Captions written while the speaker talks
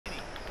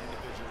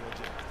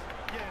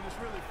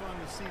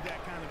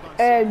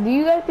And do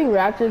you guys think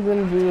Raptors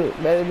gonna do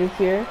better this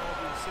year?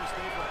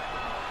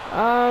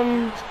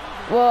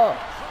 Well,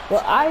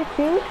 what I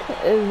think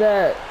is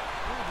that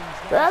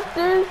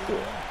Raptors,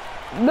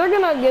 they're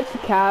gonna get to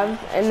Cavs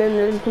and then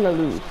they're just gonna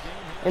lose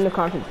in the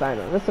conference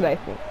final. That's what I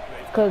think.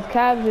 Cause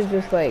Cavs is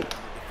just like,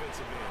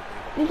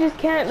 you just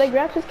can't, like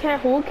Raptors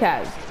can't hold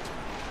Cavs.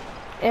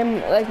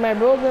 And like my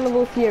bro's gonna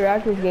go see a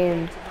Raptors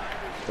game,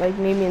 like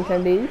maybe in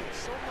 10 days.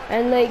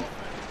 And like,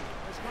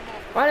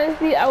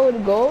 honestly, I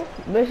would go,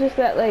 but it's just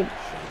that like,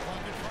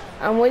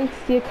 I'm waiting to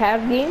see a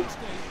Cavs game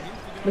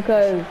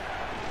because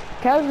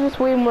Cavs is just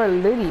way more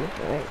litty.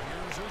 Like,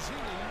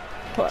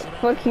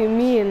 fuck you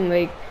mean,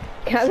 like,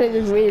 Cavs are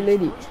just way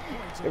litty.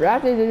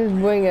 Raptors are just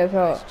boring as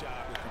hell.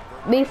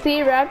 They say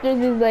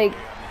Raptors is like,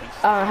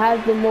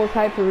 has the most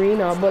hype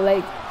arena, but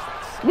like,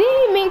 they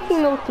ain't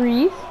making no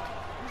threes.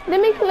 They're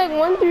making like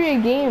 1 3 a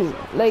game.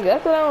 Like,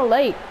 that's what I don't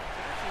like.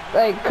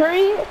 Like,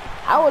 Curry,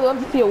 I would love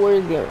to see a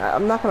Warriors game.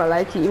 I'm not gonna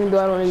lie to you, even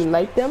though I don't really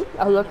like them.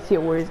 I would love to see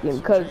a Warriors game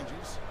because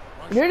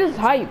they're just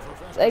hype.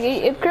 Like,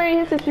 if Curry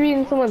hits a 3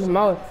 in someone's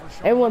mouth,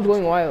 everyone's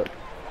going wild.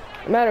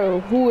 No matter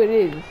who it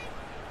is.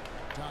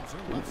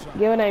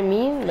 Get what I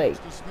mean? Like,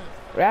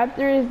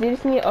 Raptors, they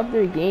just need to up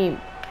their game.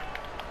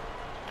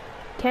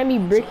 Can't be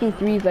breaking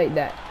threes like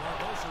that.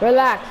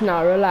 Relax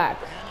now,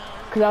 relax.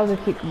 Cause that was a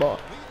kickball.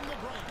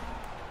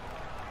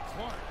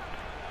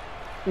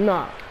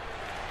 Nah.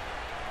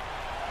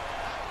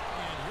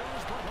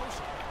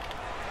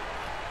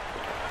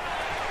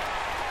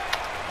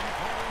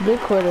 Good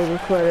quarter, good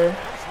quarter.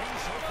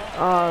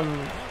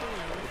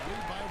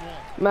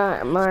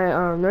 My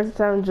Nurse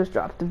Time just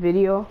dropped the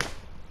video.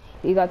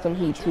 He got some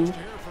heat too.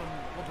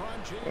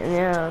 And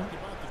yeah.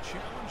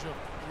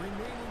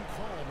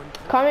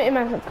 Comment in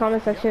my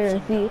comment section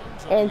and see,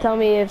 and tell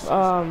me if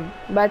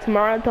by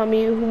tomorrow tell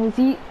me whose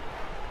heat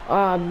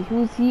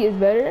is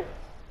better.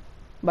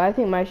 But I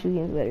think my shooting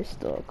is better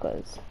still,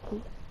 cause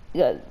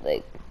yeah,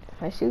 like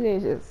my shooting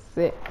is just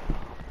sick.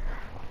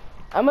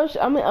 I'm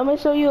gonna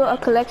show you a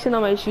collection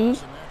of my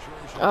shoes.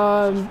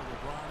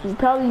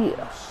 Probably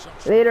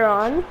later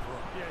on.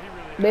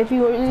 But if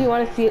you really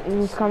want to see it,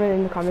 just comment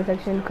in the comment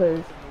section,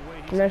 cause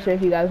I'm not sure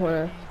if you guys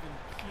wanna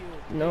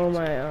know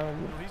my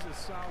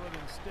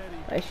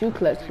my shoe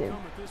collection.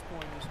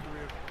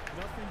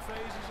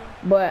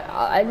 But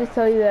I just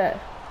tell you that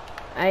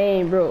I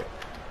ain't broke.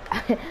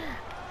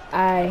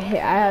 I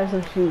have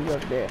some shoes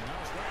up there.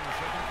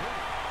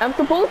 I'm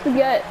supposed to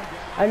get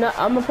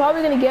I'm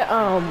probably gonna get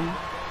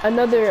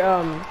another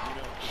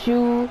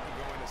shoe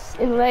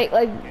in like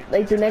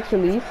the next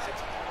release,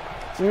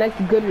 the next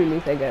good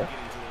release, I guess.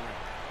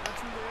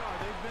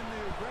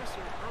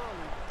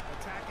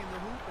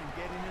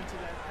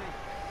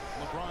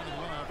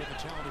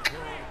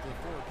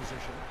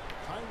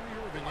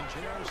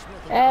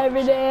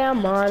 Every day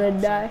I'm gonna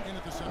die.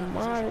 I'm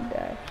gonna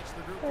die.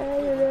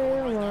 Every day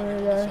I'm gonna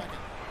die.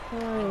 Oh,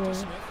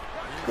 yeah.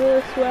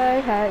 Good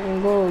swag, hat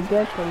and go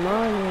get the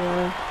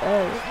money.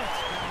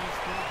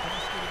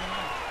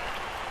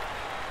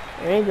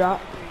 Hey,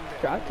 drop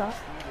top.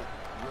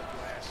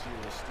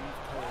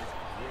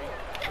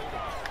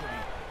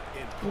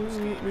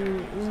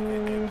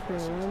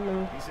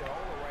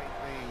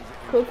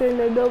 Cooking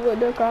the double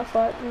duck off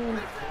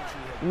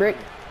brick.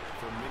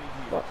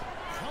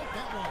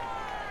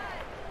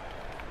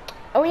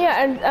 Oh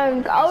yeah,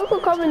 and I'll also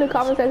comment in the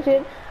comment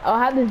section. I'll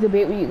have this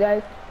debate with you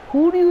guys.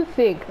 Who do you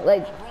think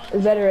like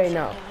is better right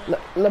now,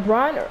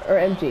 LeBron or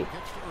MJ?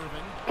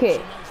 Okay,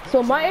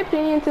 so my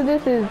opinion to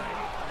this is,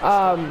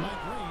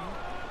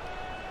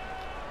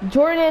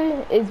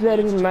 Jordan is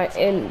better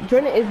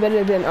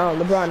than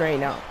LeBron right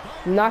now.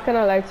 I'm not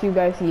gonna lie to you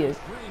guys, he is.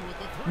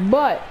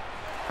 But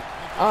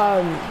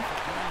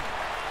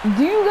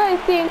do you guys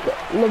think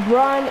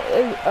LeBron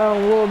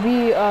will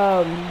be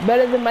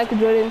better than Michael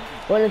Jordan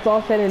when it's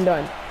all said and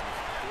done?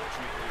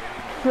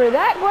 For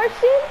that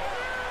question,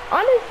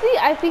 honestly,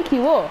 I think he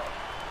will.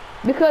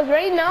 Because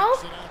right now,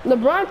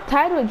 LeBron's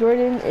tied with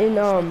Jordan in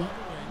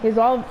his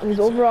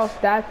overall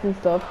stats and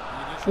stuff.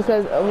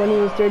 Because when he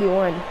was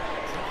 31.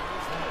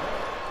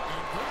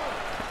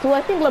 So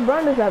I think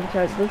LeBron does have a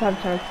chance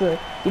to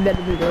be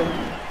better than Jordan.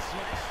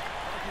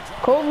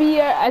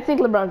 Kobe, I think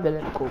LeBron's better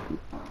than Kobe.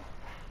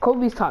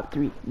 Kobe's top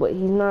 3, but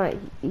he's not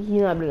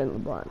better than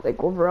LeBron.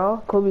 Like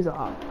overall, Kobe's a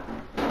hawk.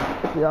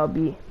 If we all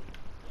be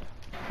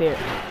fair,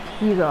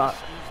 he's a hawk.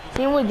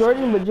 Same with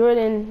Jordan, but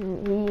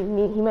Jordan,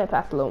 he might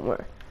pass a little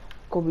more.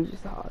 Kobe's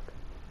just a hawk.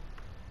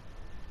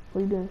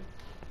 What are you doing?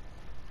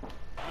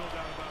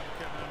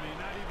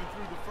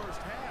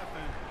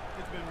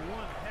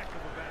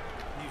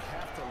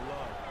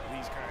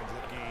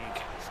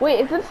 Wait,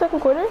 is it the second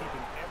quarter?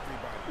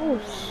 Oh,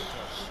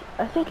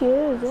 I think it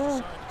is,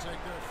 yeah.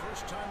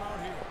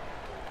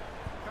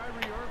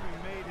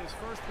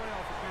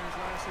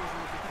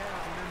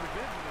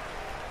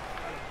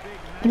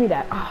 Give me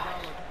that. Oh.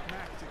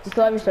 You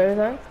still have your starters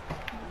on?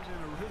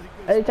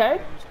 Are they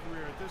tired?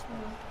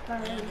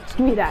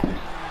 Give me that.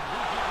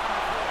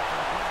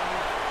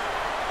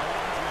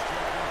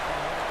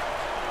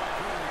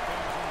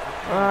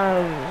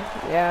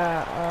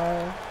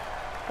 Yeah,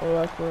 what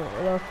else do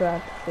I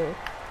have to say?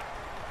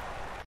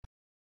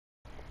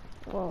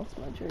 What else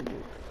my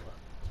jersey?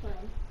 It's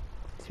fine.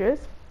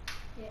 Serious?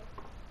 Yeah.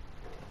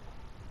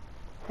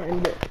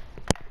 And it.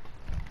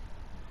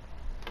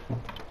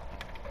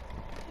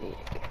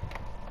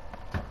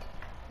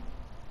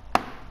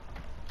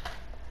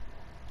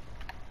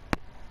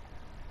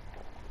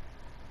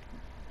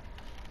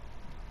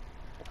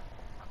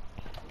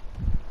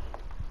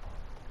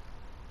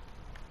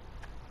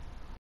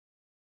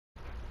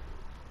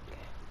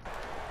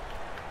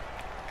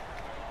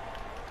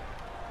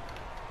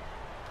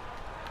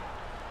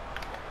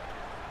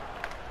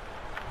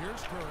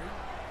 Here's Curry.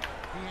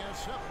 He has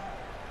 7.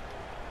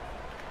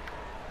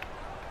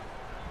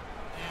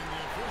 And the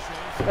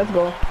officials. Let's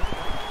go.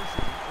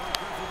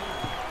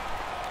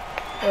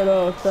 What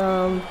else?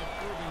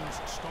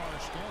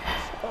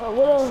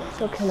 What else?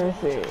 What can I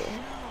say?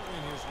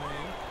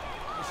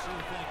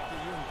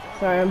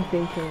 Sorry, I'm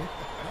thinking.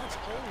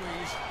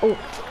 Oh,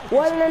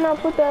 why did I not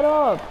put that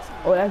up?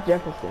 Oh, that's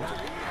Jefferson.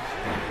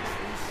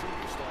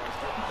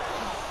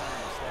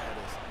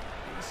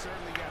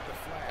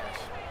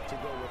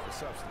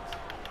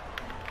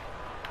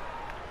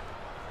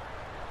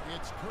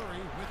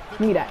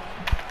 Give me that.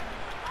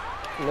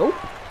 Nope.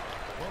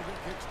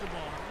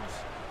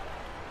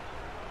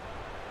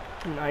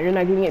 No, you're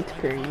not giving it to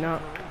Curry. No.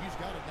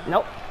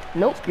 Nope.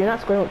 Nope. You're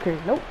not scoring with Curry.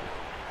 Nope.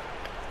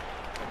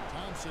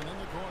 Thompson in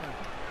the corner.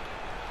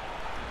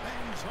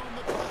 Bangs home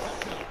the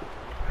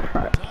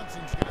trifecta.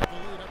 Thompson's got the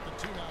lead up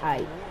to 2 now for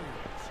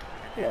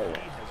the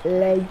Warriors.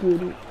 Leg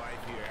it.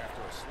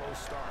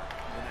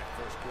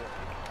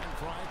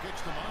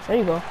 There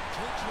you go.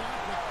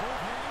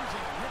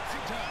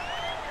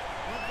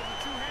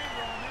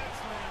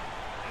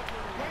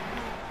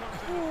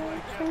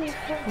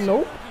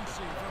 Nope.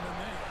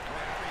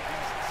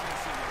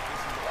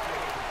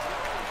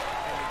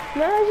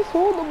 Man, I just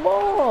hold the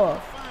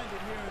ball.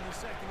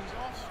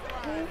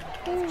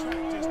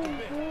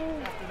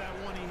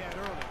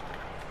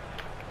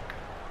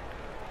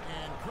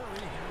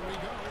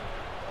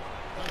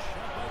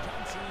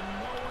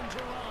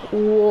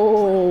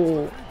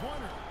 Whoa.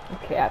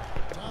 Okay.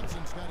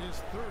 Thompson's got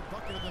his 3rd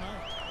bucket of the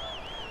night.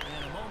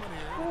 In a moment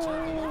here, we'll take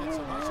a look at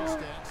some hustle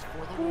stats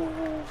for the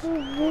Warriors.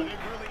 Well,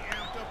 they've really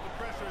amped up the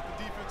pressure at the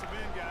defensive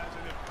end, guys,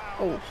 and they've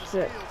piled up the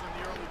steals in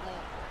the early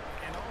going.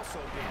 And also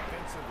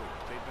defensively,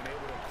 they've been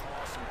able to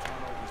cause some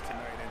turnovers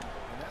tonight, and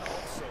that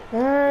also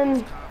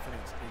gives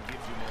confidence and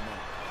gives you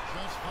momentum.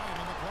 Just 5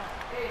 on the clock.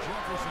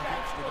 Jefferson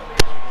gets the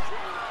double-double.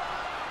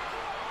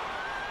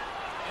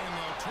 And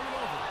they'll turn it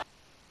over.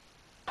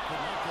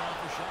 Could not get off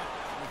the shot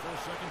before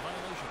a second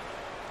violation.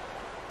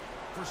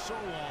 For so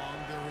long,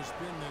 there has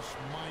been this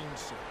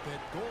mindset that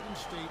Golden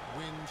State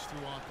wins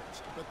through offense,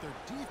 but their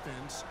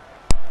defense,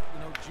 you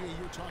know, Jay,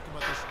 you were talking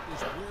about this,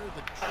 is where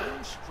the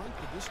true strength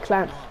of this team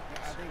lies.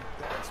 I think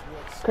that's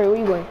what's Okay, where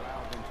you going?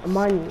 I'm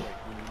on you.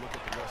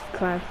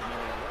 Climb.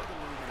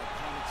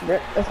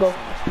 Let's go.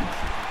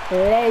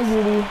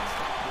 Lazy.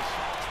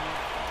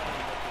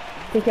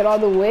 Take it all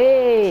the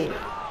way.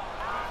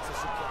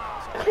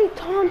 Klay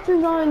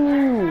Thompson's on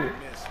you.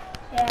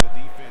 Yeah. The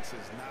defense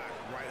is not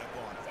right up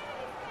on it.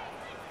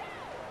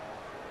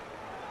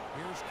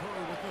 Here's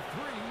Curry with the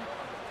 3.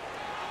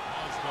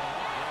 Osborne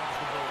grabs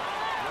the ball.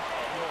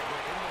 Well,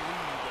 they're in the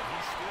lead, but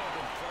he's still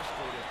been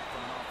frustrated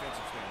from an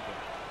offensive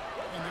standpoint.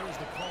 And there's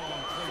the call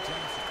on Klay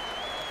Thompson.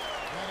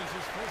 That is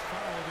his 1st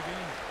foul of the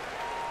game.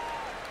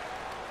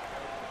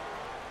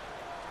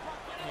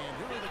 And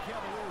here are the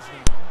Cavaliers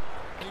now.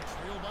 They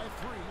trail by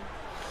 3.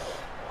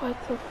 What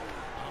the?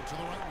 Out to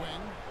the right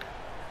wing.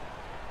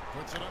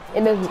 Puts it up for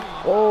It doesn't.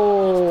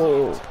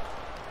 Oh.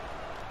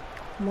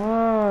 Come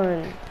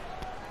on. Now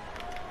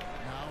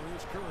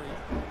here's Curry.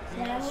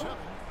 He has 7.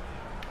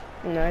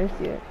 No, I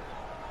see it.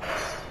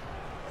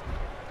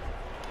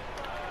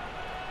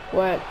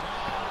 What?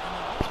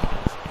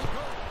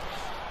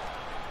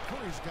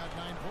 Curry's got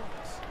 9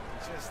 points.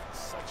 Just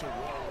such a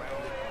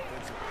well-rounded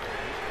offensive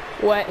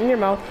player. What? In your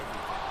mouth.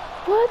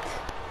 What?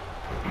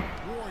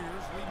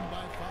 Warriors leading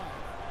by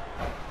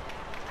 5.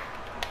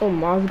 Oh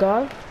my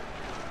God. 1:58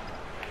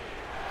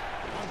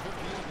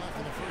 left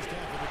in the first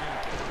half of the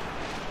game.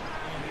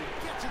 And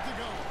he gets it to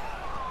go.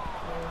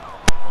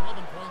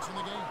 11 points in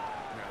the game.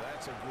 Now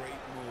that's a great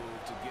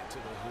move to get to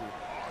the hoop.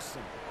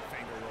 Awesome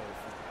finger roll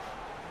finish.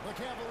 The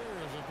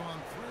Cavaliers have gone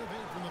 3 of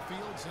 8 from the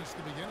field since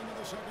the beginning of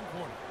the 2nd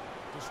quarter.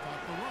 To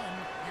stop the run,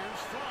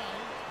 here's Fry.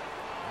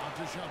 Out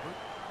to Shumpert.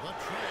 The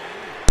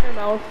tray. Your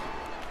mouth.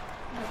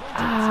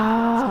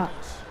 Ah.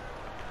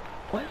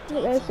 Why is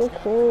that so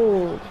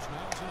cold?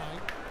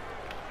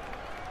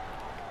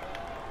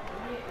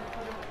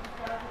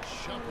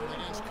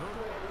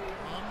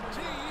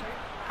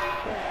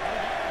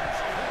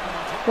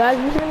 Guys,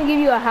 I'm just gonna give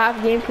you a half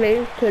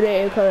gameplay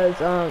today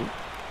because I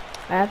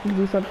have to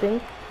do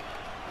something.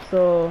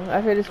 So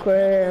after this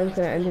quarter, I'm just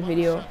gonna end the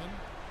video.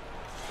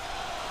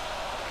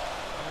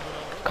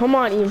 Come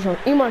on,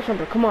 Iman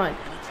Shumpert, come on.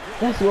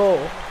 Let's go.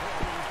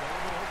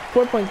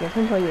 4 point game,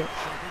 4 point game.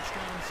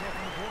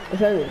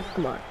 Let's end this,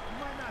 come on.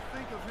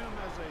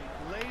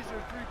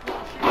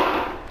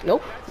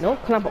 Nope. Nope.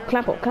 Clamp up.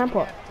 Clamp up. Clamp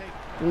up.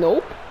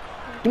 Nope.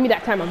 Give me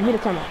that timeout. Give me the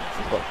timeout.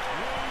 Let's go.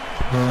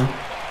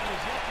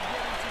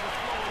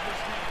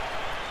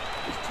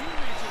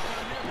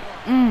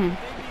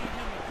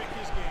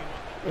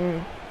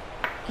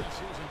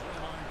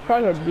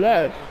 Probably are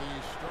blessed.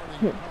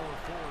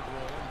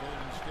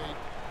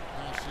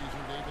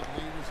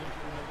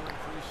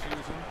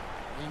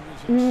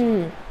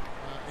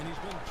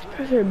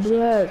 Probably are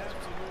blessed.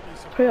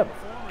 Hurry up.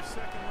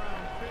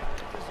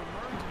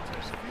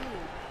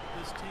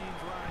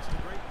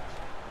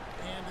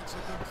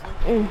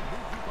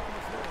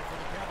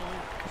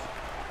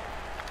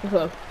 Let's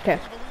go. Okay.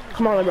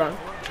 Come on, LeBron.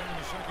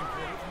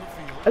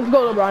 Let's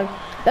go, LeBron.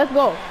 Let's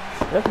go.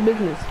 That's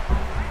business.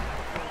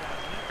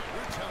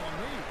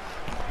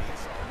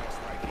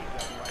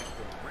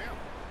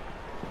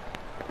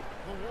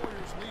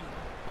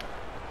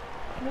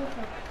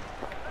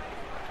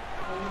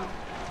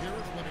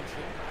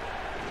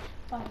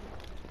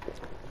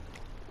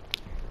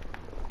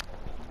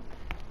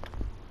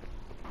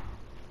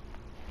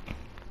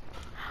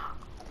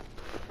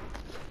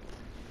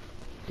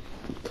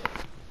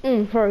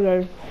 Sorry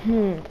guys.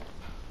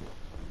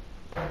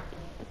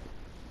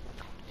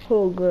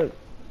 So good.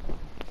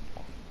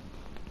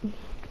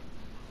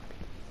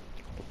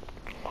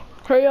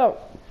 Hurry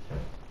up.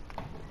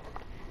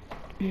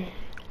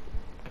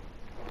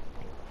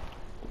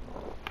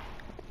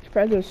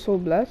 Fred is so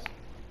blessed.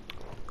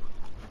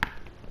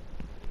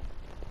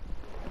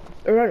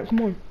 Alright, come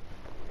on.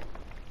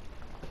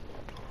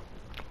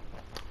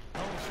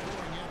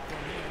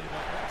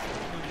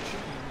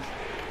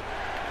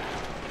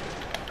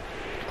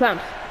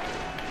 Clamps.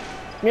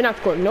 You're not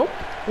scoring. Nope.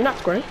 You're not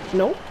scoring.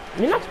 No.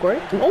 You're not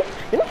scoring. No.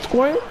 You're not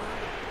scoring.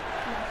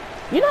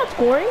 You're not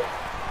scoring.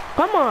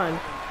 Come on.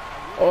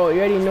 Oh, you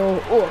already know.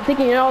 Oh, I'm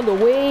taking it all the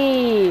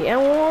way. And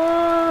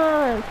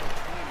one.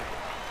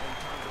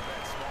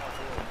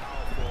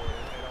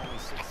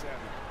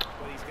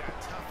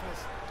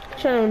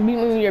 Trying to beat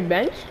me with your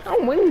bench?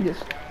 I'm winning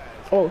this.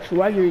 Oh, shoot,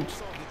 why'd you reach?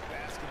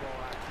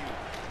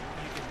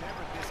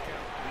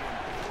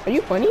 Are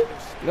you funny?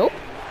 Nope.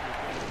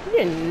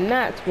 You're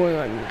not scoring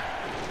on me.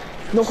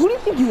 No, who do you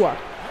think you are?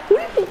 Who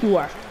do you think you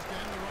are?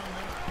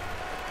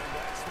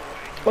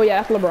 Oh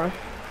yeah, that's LeBron.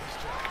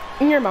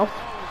 In your mouth.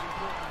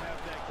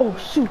 Oh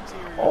shoot.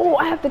 Oh,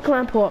 I have to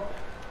clamp up.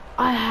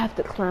 I have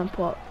to clamp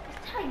up.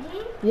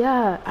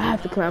 Yeah, I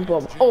have to clamp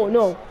up. Oh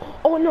no.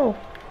 Oh no.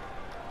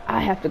 I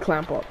have to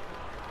clamp up.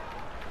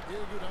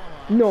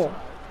 No.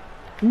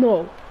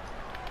 No.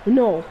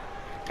 No.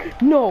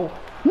 No.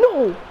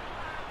 No.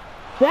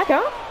 Back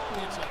out?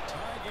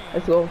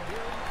 Let's go.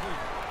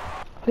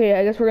 Okay,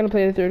 I guess we're gonna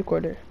play the third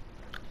quarter.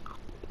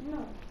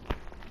 No.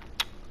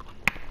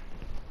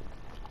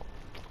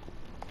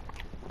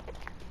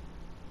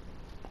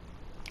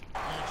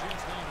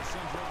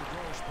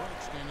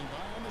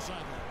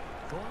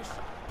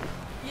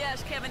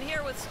 Yes, Kevin,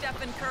 here with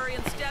Stephen Curry.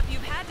 And Steph,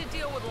 you've had to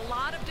deal with a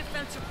lot of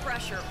defensive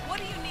pressure. What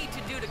do you need to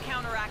do to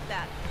counteract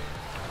that?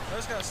 I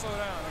just gotta slow down.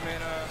 I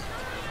mean,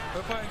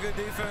 we're playing good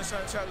defense,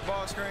 trying to trap the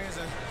ball screens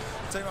and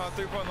take them out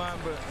the three-point line,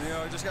 but you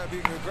know, just gotta be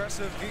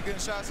aggressive, keep getting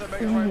shots up,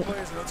 making the right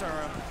plays, and they'll turn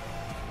around.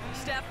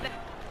 Steph. And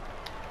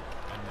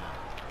now,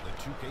 the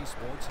 2K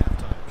Sports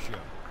halftime show.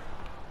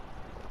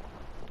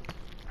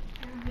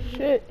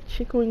 Shit,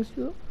 chicken wings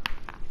too.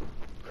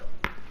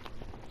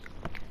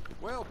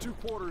 Well, 2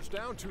 quarters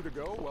down, 2 to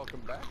go.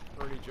 Welcome back,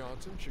 Ernie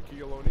Johnson,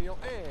 Shaquille O'Neal,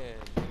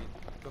 and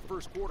the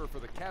first quarter for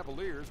the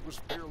Cavaliers was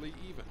fairly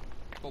even.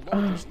 The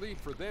largest lead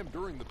for them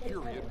during the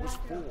period was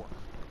 4.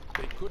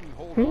 They couldn't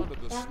hold on to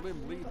the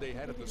slim lead they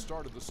had at the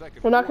start of the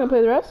second. We're not gonna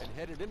play the rest? And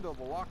headed into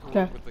the locker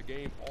room with the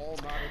game all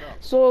knotted up.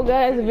 So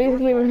guys,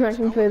 basically we're not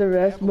gonna play the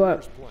rest,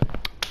 but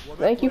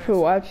thank you for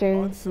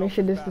watching. Make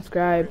sure to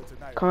subscribe,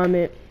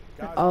 comment,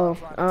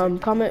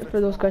 comment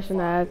for those questions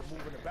I asked,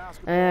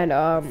 and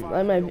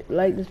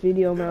like this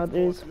video, my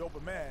others,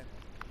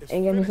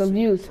 and get me some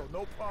views.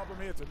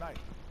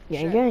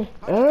 Gang gang.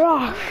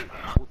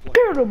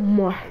 Get 'em,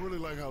 man.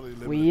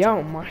 We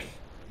out, man.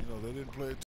 You know, they didn't play it